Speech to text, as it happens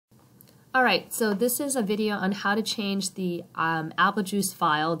All right, so this is a video on how to change the apple juice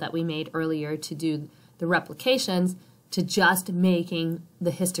file that we made earlier to do the replications to just making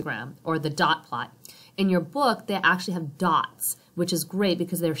the histogram or the dot plot. In your book, they actually have dots, which is great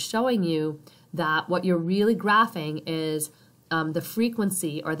because they're showing you that what you're really graphing is the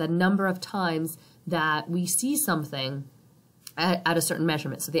frequency or the number of times that we see something at a certain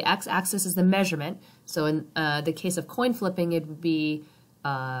measurement. So the x-axis is the measurement. So in the case of coin flipping, it would be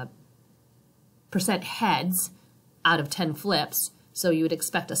percent heads out of 10 flips. So you would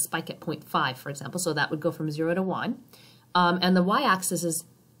expect a spike at 0.5, for example. So that would go from 0 to 1. And the y-axis is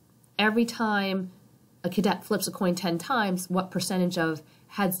every time a cadet flips a coin 10 times, what percentage of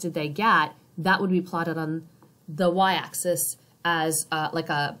heads did they get? That would be plotted on the y-axis as like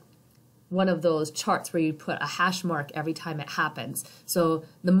one of those charts where you put a hash mark every time it happens. So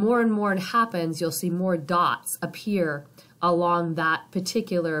the more and more it happens, you'll see more dots appear along that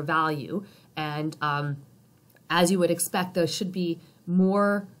particular value. And as you would expect, there should be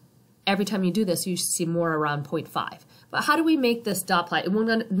more, every time you do this, you see more around 0.5. But how do we make this dot plot? It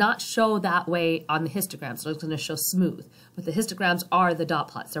will not show that way on the histogram, so it's going to show smooth. But the histograms are the dot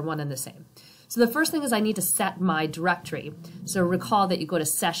plots. They're one and the same. So the first thing is I need to set my directory. So recall that you go to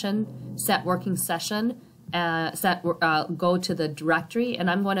session, set working session, go to the directory, and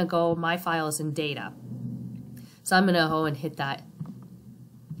I'm going to go, my file is in data. So I'm going to go and hit that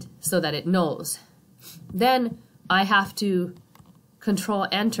so that it knows. Then I have to control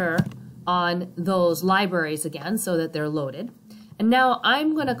enter on those libraries again so that they're loaded. And now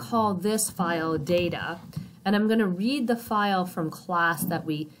I'm going to call this file data, and I'm going to read the file from class that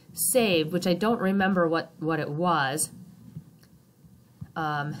we saved, which I don't remember what it was.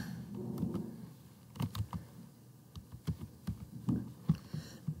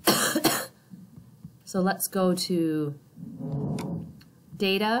 So let's go to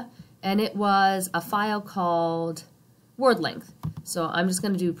data, and it was a file called word length. So I'm just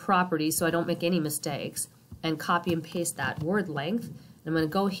going to do properties so I don't make any mistakes and copy and paste that word length. I'm going to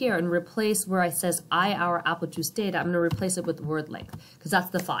go here and replace where it says our apple juice data. I'm going to replace it with word length because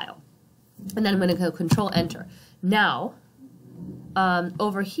that's the file. And then I'm going to go control enter. Now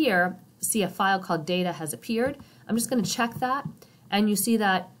over here, see a file called data has appeared. I'm just going to check that, and you see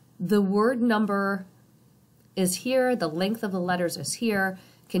that the word number is here, the length of the letters is here,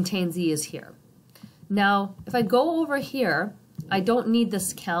 contain Z is here. Now if I go over here, I don't need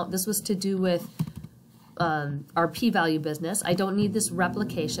this count. This was to do with our p-value business. I don't need this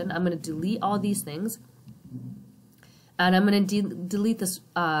replication. I'm going to delete all these things, and I'm going to delete this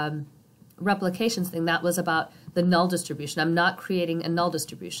replications thing. That was about the null distribution. I'm not creating a null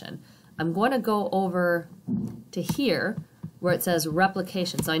distribution. I'm going to go over to here where it says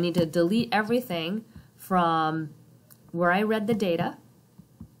replication. So I need to delete everything from where I read the data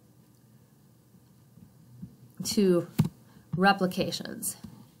to replications.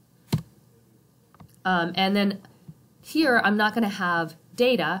 And then here I'm not going to have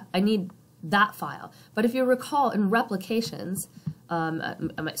data. I need that file. But if you recall in replications, I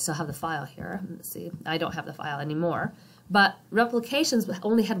might still have the file here. Let's see. I don't have the file anymore. But replications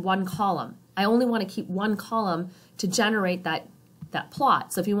only had one column. I only want to keep one column to generate that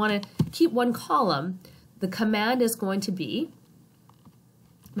plot. So if you want to keep one column, the command is going to be,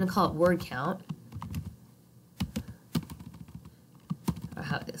 I'm going to call it word count, or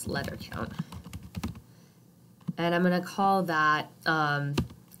how it is letter count. And I'm going to call that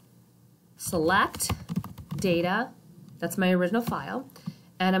select data. That's my original file.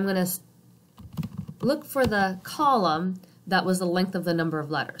 And I'm going to look for the column that was the length of the number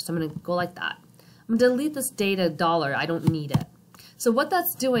of letters. So I'm going to go like that. I'm going to delete this data $. I don't need it. So what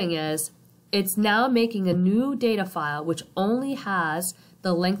that's doing is it's now making a new data file which only has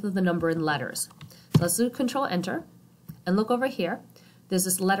the length of the number in letters. So let's do control enter and look over here. There's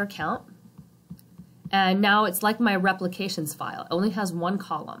this letter count. And now it's like my replications file. It only has one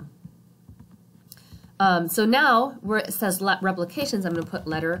column. So now where it says replications, I'm going to put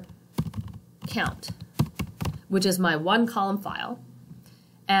letter count, which is my one column file.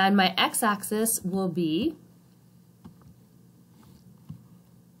 And my x-axis will be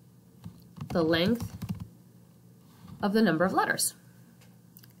the length of the number of letters.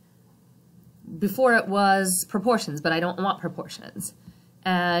 Before it was proportions, but I don't want proportions.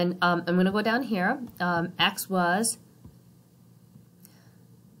 And I'm going to go down here. X was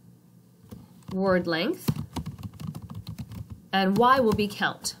word length, and Y will be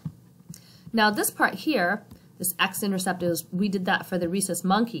count. Now this part here, this x-intercept, we did that for the rhesus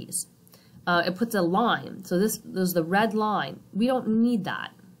monkeys. It puts a line. So this is the red line. We don't need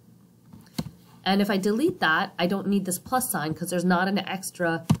that. And if I delete that, I don't need this plus sign because there's not an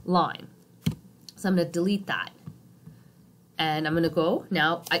extra line. So I'm going to delete that. And I'm going to go,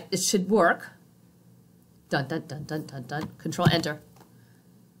 now it should work. Dun, dun, dun, dun, dun, dun. Control Enter.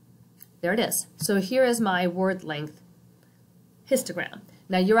 There it is. So here is my word length histogram.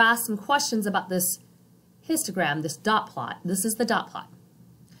 Now you're asked some questions about this histogram, this dot plot. This is the dot plot.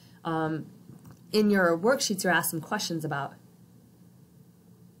 In your worksheets, you're asked some questions about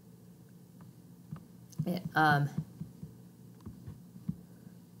it.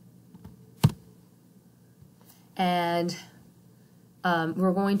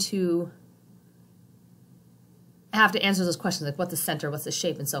 We're going to have to answer those questions, like what's the center, what's the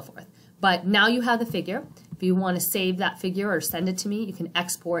shape, and so forth. But now you have the figure. If you want to save that figure or send it to me, you can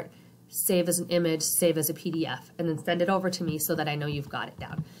export, save as an image, save as a PDF, and then send it over to me so that I know you've got it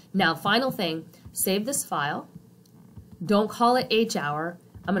down. Now, final thing, save this file. Don't call it H-hour.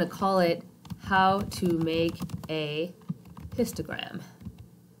 I'm going to call it how to make a histogram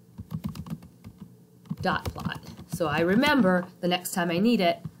dot plot. So I remember the next time I need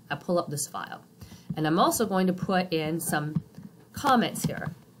it, I pull up this file. And I'm also going to put in some comments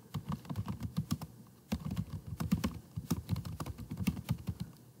here.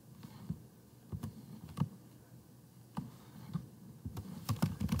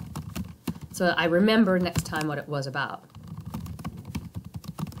 So I remember next time what it was about.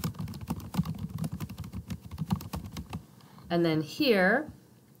 And then here,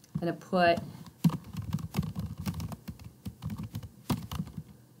 I'm going to put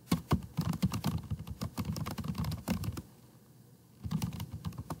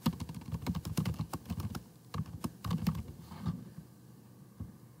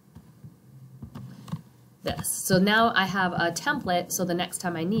this. So now I have a template, so the next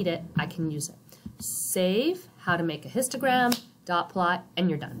time I need it, I can use it. Save how to make a histogram, dot plot, and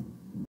you're done.